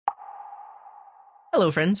Hello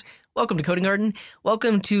friends, welcome to Coding Garden.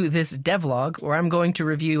 Welcome to this devlog where I'm going to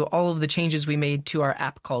review all of the changes we made to our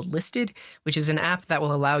app called Listed, which is an app that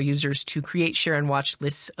will allow users to create, share, and watch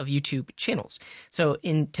lists of YouTube channels. So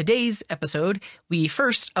in today's episode, we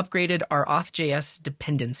first upgraded our auth.js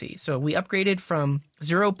dependency. So we upgraded from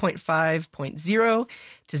 0.5.0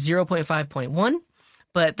 to 0.5.1.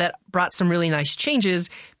 But that brought some really nice changes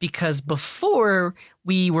because before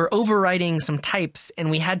we were overriding some types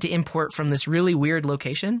and we had to import from this really weird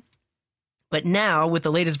location. But now with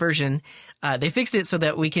the latest version, they fixed it so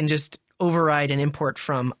that we can just override and import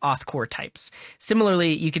from auth core types.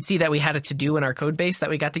 Similarly, you could see that we had a to-do in our code base that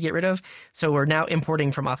we got to get rid of. So we're now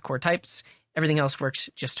importing from auth core types. Everything else works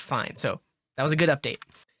just fine. So that was a good update.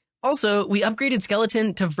 Also, we upgraded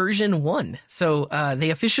Skeleton to version 1. So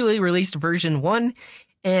they officially released version 1,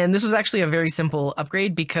 and this was actually a very simple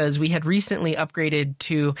upgrade because we had recently upgraded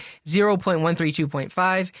to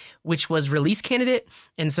 0.132.5, which was release candidate.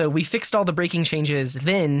 And so we fixed all the breaking changes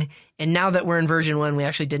then, and now that we're in version 1, we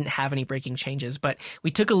actually didn't have any breaking changes. But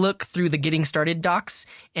we took a look through the getting started docs,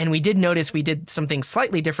 and we did notice we did something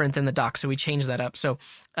slightly different than the docs, so we changed that up. So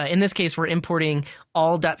in this case, we're importing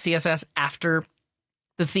all.css after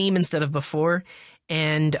the theme instead of before,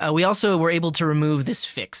 and we also were able to remove this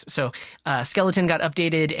fix. So Skeleton got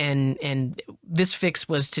updated, and this fix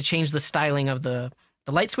was to change the styling of the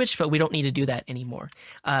light switch, but we don't need to do that anymore.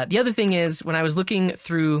 The other thing is, when I was looking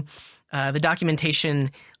through the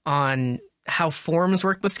documentation on how forms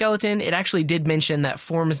work with Skeleton, it actually did mention that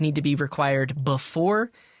forms need to be required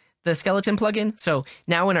before the Skeleton plugin. So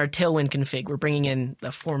now in our Tailwind config, we're bringing in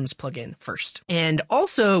the forms plugin first. And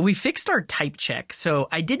also we fixed our type check. So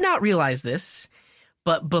I did not realize this,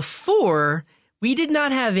 but before we did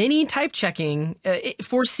not have any type checking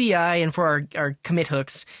for CI and for our commit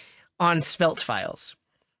hooks on Svelte files.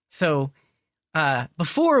 So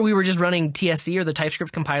before we were just running TSC or the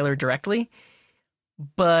TypeScript compiler directly.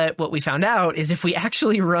 But what we found out is if we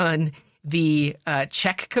actually run the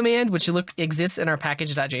check command, which exists in our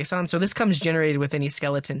package.json. So this comes generated with any with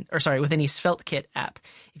any SvelteKit app.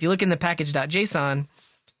 If you look in the package.json,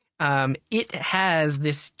 it has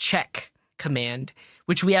this check command,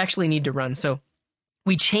 which we actually need to run. So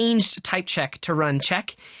we changed type check to run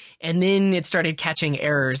check, and then it started catching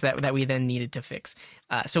errors that we then needed to fix.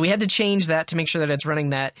 So we had to change that to make sure that it's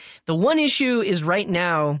running that. The one issue is right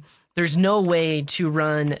now, there's no way to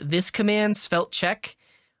run this command, svelte check,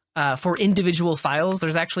 for individual files.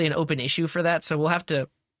 There's actually an open issue for that, so we'll have to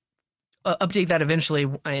update that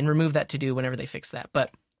eventually and remove that to-do whenever they fix that.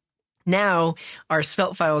 But now our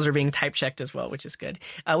Svelte files are being type checked as well, which is good.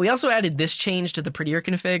 We also added this change to the prettier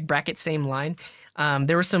config, bracket same line.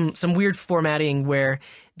 There was some weird formatting where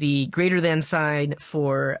the greater than sign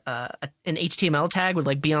for an HTML tag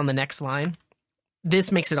would be on the next line.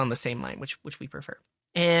 This makes it on the same line, which we prefer.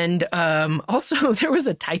 And also, there was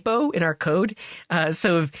a typo in our code.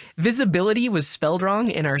 So visibility was spelled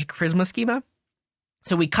wrong in our Prisma schema.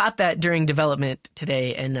 So we caught that during development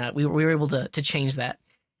today, and we were able to change that.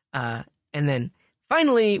 And then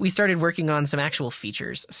finally, we started working on some actual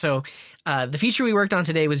features. So the feature we worked on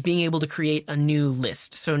today was being able to create a new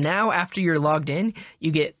list. So now after you're logged in,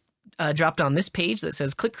 you get dropped on this page that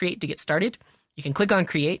says click create to get started. You can click on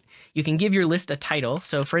create. You can give your list a title.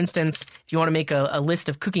 So for instance, if you want to make a list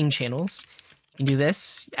of cooking channels, you can do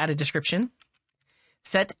this, add a description,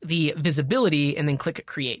 set the visibility, and then click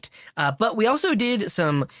create. But we also did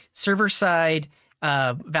some server-side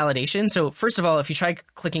validation. So first of all, if you try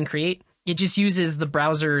clicking create, it just uses the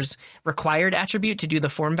browser's required attribute to do the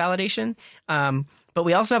form validation. But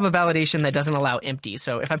we also have a validation that doesn't allow empty.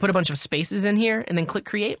 So if I put a bunch of spaces in here and then click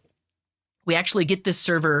create, we actually get this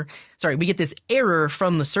we get this error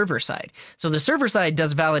from the server side. So the server side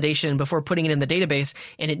does validation before putting it in the database,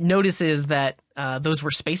 and it notices that those were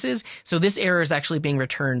spaces. So this error is actually being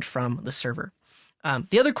returned from the server.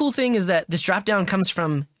 The other cool thing is that this dropdown comes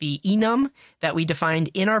from the enum that we defined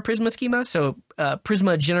in our Prisma schema. So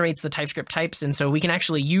Prisma generates the TypeScript types, and so we can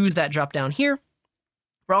actually use that dropdown here.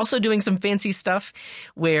 We're also doing some fancy stuff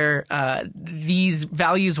where these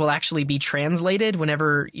values will actually be translated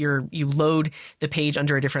whenever you load the page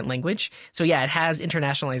under a different language. So yeah, it has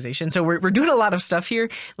internationalization. So we're doing a lot of stuff here.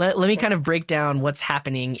 Let me kind of break down what's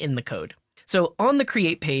happening in the code. So on the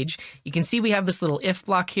create page, you can see we have this little if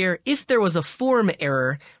block here. If there was a form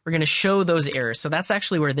error, we're going to show those errors. So that's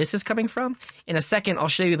actually where this is coming from. In a second, I'll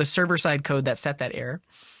show you the server-side code that set that error.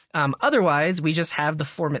 Otherwise, we just have the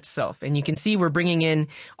form itself. And you can see we're bringing in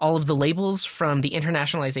all of the labels from the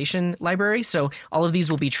internationalization library. So all of these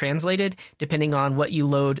will be translated depending on what you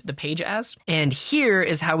load the page as. And here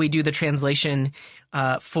is how we do the translation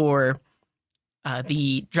for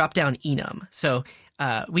the drop-down enum. So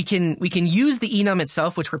we can use the enum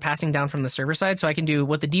itself, which we're passing down from the server side. So I can do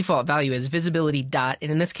what the default value is, visibility dot,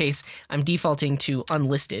 and in this case, I'm defaulting to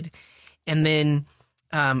unlisted. And then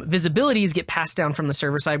visibilities get passed down from the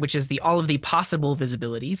server side, which is all of the possible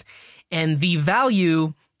visibilities. And the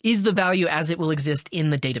value is the value as it will exist in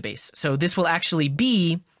the database. So this will actually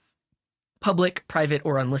be public, private,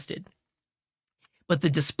 or unlisted. But the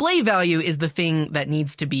display value is the thing that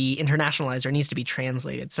needs to be internationalized or needs to be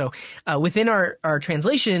translated. So within our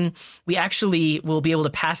translation, we actually will be able to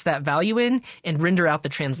pass that value in and render out the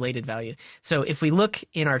translated value. So if we look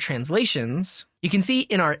in our translations, you can see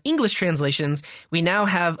in our English translations, we now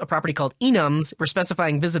have a property called enums. We're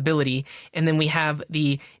specifying visibility, and then we have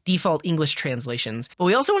the default English translations. But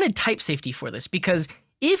we also wanted type safety for this, because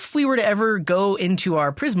if we were to ever go into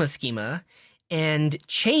our Prisma schema and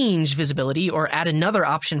change visibility or add another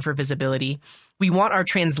option for visibility, we want our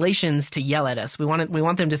translations to yell at us. We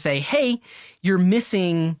want them to say, hey, you're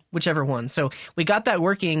missing whichever one. So we got that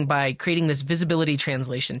working by creating this visibility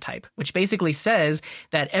translation type, which basically says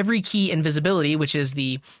that every key in visibility, which is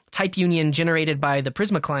the type union generated by the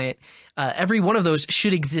Prisma client, every one of those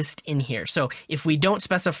should exist in here. So if we don't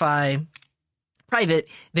specify private,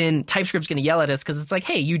 then TypeScript's going to yell at us because it's like,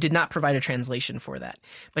 hey, you did not provide a translation for that.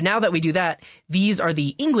 But now that we do that, these are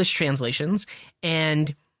the English translations.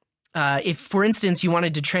 And if, for instance, you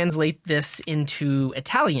wanted to translate this into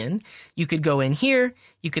Italian, you could go in here,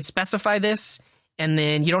 you could specify this, and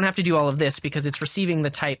then you don't have to do all of this because it's receiving the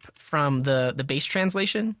type from the base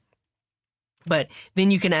translation. But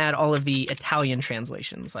then you can add all of the Italian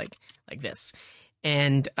translations like this.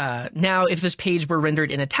 And now if this page were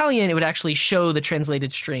rendered in Italian, it would actually show the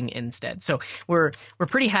translated string instead. So we're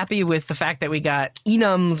pretty happy with the fact that we got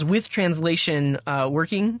enums with translation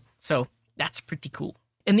working. So that's pretty cool.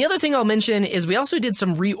 And the other thing I'll mention is we also did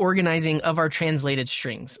some reorganizing of our translated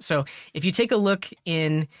strings. So if you take a look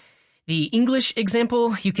in the English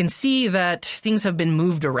example, you can see that things have been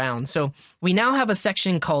moved around. So we now have a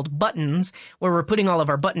section called buttons where we're putting all of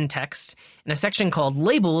our button text, and a section called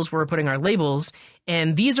labels where we're putting our labels.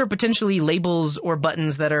 And these are potentially labels or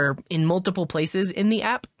buttons that are in multiple places in the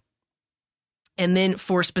app. And then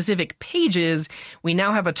for specific pages, we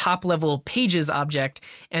now have a top-level pages object,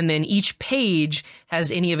 and then each page has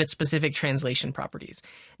any of its specific translation properties.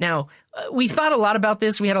 Now, we thought a lot about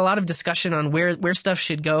this. We had a lot of discussion on where stuff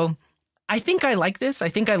should go. I think I like this. I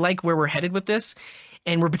think I like where we're headed with this.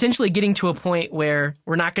 And we're potentially getting to a point where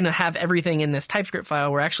we're not going to have everything in this TypeScript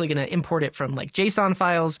file. We're actually going to import it from like JSON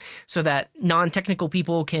files so that non-technical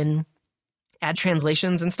people can add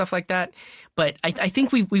translations and stuff like that. But I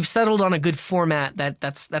think we've settled on a good format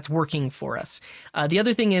that's working for us. The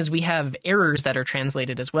other thing is we have errors that are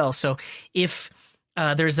translated as well. So if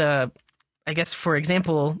there's I guess, for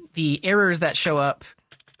example, the errors that show up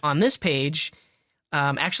on this page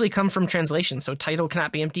actually come from translation. So title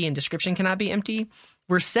cannot be empty and description cannot be empty.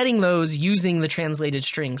 We're setting those using the translated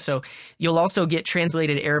string. So you'll also get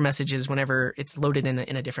translated error messages whenever it's loaded in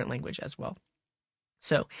a different language as well.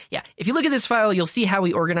 So yeah, if you look at this file, you'll see how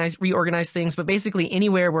we reorganize things. But basically,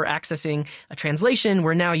 anywhere we're accessing a translation,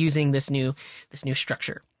 we're now using this new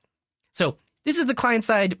structure. So this is the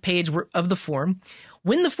client-side page of the form.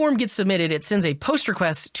 When the form gets submitted, it sends a post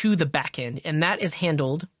request to the backend, and that is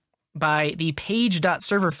handled by the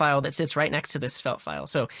page.server file that sits right next to this felt file.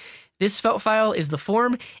 So this felt file is the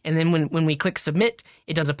form, and then when we click submit,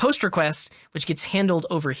 it does a post request, which gets handled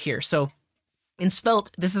over here. So in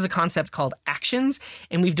Svelte, this is a concept called actions,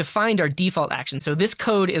 and we've defined our default action. So this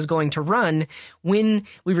code is going to run when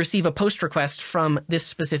we receive a post request from this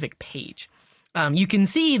specific page. You can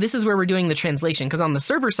see this is where we're doing the translation, because on the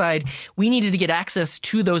server side, we needed to get access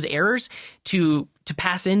to those errors to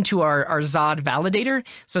pass into our Zod validator.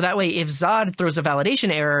 So that way, if Zod throws a validation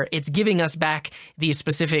error, it's giving us back the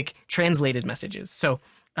specific translated messages. So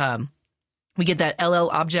we get that LL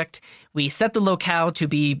object. We set the locale to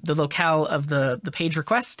be the locale of the page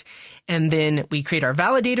request. And then we create our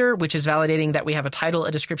validator, which is validating that we have a title,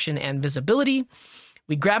 a description, and visibility.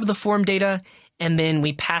 We grab the form data, and then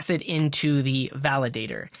we pass it into the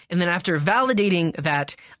validator. And then after validating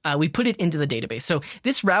that, we put it into the database. So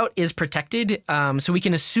this route is protected, so we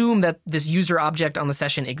can assume that this user object on the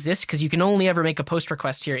session exists, because you can only ever make a post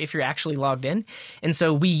request here if you're actually logged in. And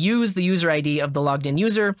so we use the user ID of the logged in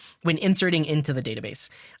user when inserting into the database.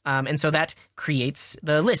 And so that creates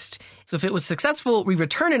the list. So if it was successful, we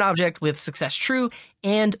return an object with success true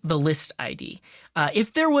and the list ID.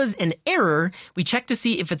 If there was an error, we check to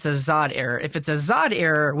see if it's a Zod error. If it's a Zod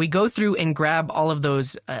error, we go through and grab all of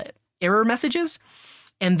those error messages,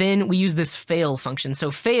 And then we use this fail function.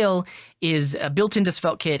 So fail is built into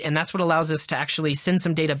SvelteKit, and that's what allows us to actually send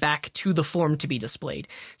some data back to the form to be displayed.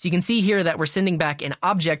 So you can see here that we're sending back an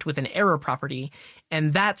object with an error property,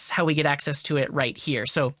 and that's how we get access to it right here.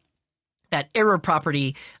 So that error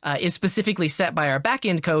property is specifically set by our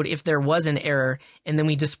backend code if there was an error, and then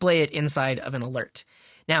we display it inside of an alert.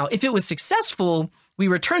 Now, if it was successful, we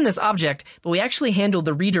return this object, but we actually handle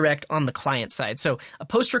the redirect on the client side. So a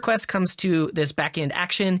post request comes to this backend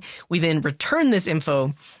action. We then return this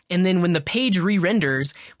info, and then when the page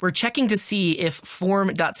re-renders, we're checking to see if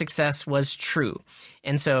form.success was true.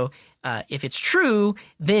 And so if it's true,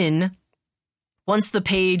 then once the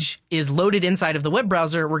page is loaded inside of the web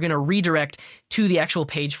browser, we're going to redirect to the actual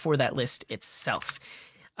page for that list itself.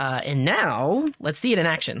 And now let's see it in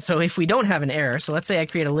action. So if we don't have an error, so let's say I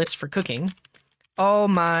create a list for cooking, all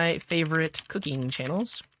my favorite cooking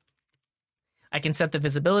channels. I can set the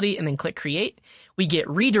visibility and then click create. We get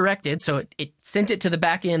redirected. So it sent it to the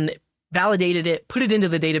backend, validated it, put it into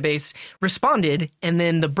the database, responded, and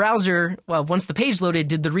then the browser, well, once the page loaded,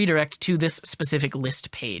 did the redirect to this specific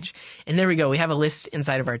list page. And there we go. We have a list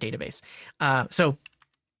inside of our database. So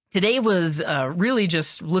today was really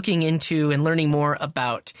just looking into and learning more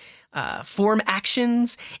about form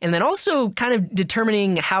actions, and then also kind of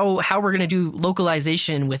determining how we're going to do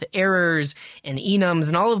localization with errors and enums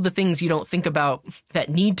and all of the things you don't think about that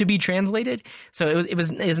need to be translated. So it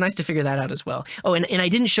was nice to figure that out as well. Oh, and I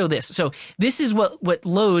didn't show this. So this is what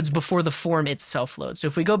loads before the form itself loads. So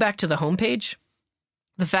if we go back to the home page,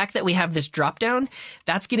 the fact that we have this dropdown,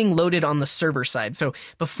 that's getting loaded on the server side. So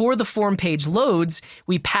before the form page loads,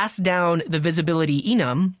 we pass down the visibility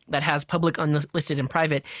enum that has public, unlisted, and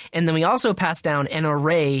private. And then we also pass down an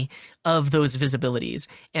array of those visibilities.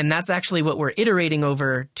 And that's actually what we're iterating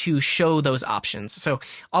over to show those options. So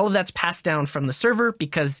all of that's passed down from the server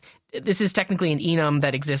because this is technically an enum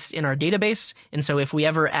that exists in our database. And so if we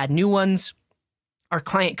ever add new ones, our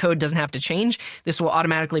client code doesn't have to change. This will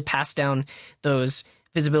automatically pass down those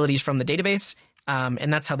visibilities from the database,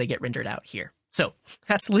 and that's how they get rendered out here. So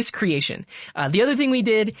that's list creation. The other thing we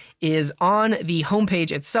did is on the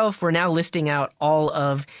homepage itself, we're now listing out all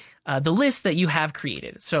of the lists that you have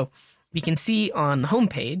created. So we can see on the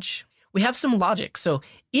homepage, we have some logic. So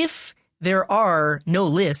if there are no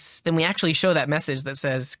lists, then we actually show that message that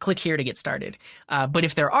says, click here to get started. But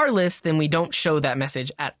if there are lists, then we don't show that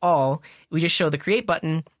message at all. We just show the create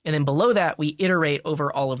button, and then below that, we iterate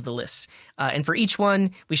over all of the lists. And for each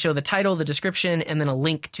one, we show the title, the description, and then a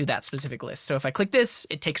link to that specific list. So if I click this,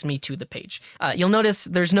 it takes me to the page. You'll notice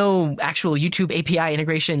there's no actual YouTube API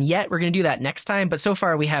integration yet. We're going to do that next time. But so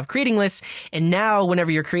far, we have creating lists. And now,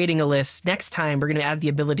 whenever you're creating a list, next time, we're going to add the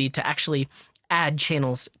ability to actually add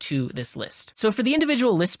channels to this list. So for the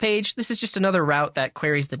individual list page, this is just another route that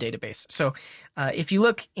queries the database. So if you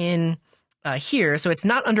look in here, so it's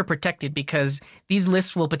not under protected because these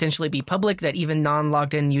lists will potentially be public that even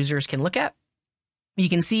non-logged in users can look at. You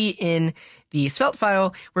can see in the Svelte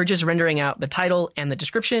file, we're just rendering out the title and the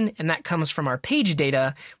description, and that comes from our page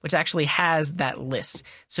data, which actually has that list.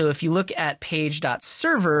 So if you look at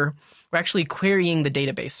page.server, we're actually querying the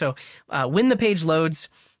database. So when the page loads,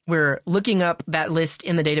 we're looking up that list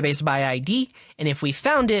in the database by ID, and if we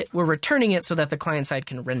found it, we're returning it so that the client side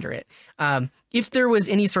can render it. If there was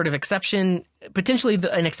any sort of exception, potentially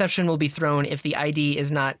an exception will be thrown if the ID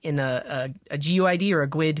is not in a GUID or a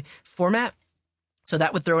GUID format, so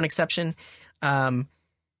that would throw an exception. But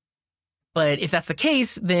if that's the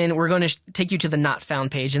case, then we're going to take you to the not found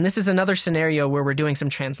page, and this is another scenario where we're doing some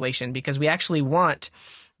translation because we actually want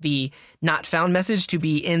the not found message to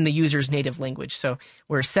be in the user's native language. So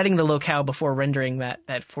we're setting the locale before rendering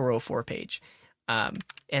that 404 page.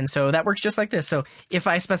 And so that works just like this. So if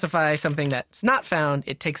I specify something that's not found,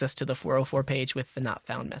 it takes us to the 404 page with the not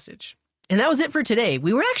found message. And that was it for today.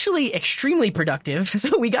 We were actually extremely productive,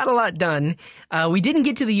 so we got a lot done. We didn't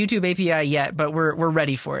get to the YouTube API yet, but we're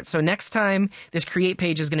ready for it. So next time, this create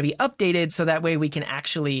page is going to be updated so that way we can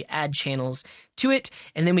actually add channels to it,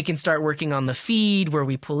 and then we can start working on the feed where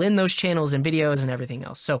we pull in those channels and videos and everything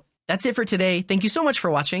else. So that's it for today. Thank you so much for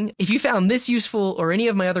watching. If you found this useful or any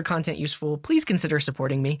of my other content useful, please consider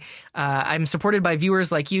supporting me. I'm supported by viewers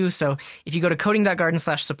like you, so if you go to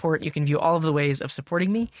coding.garden/support, you can view all of the ways of supporting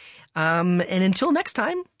me. And until next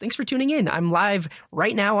time, thanks for tuning in. I'm live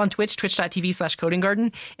right now on Twitch,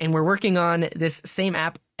 twitch.tv/codinggarden, and we're working on this same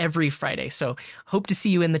app every Friday. So hope to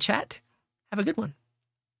see you in the chat. Have a good one.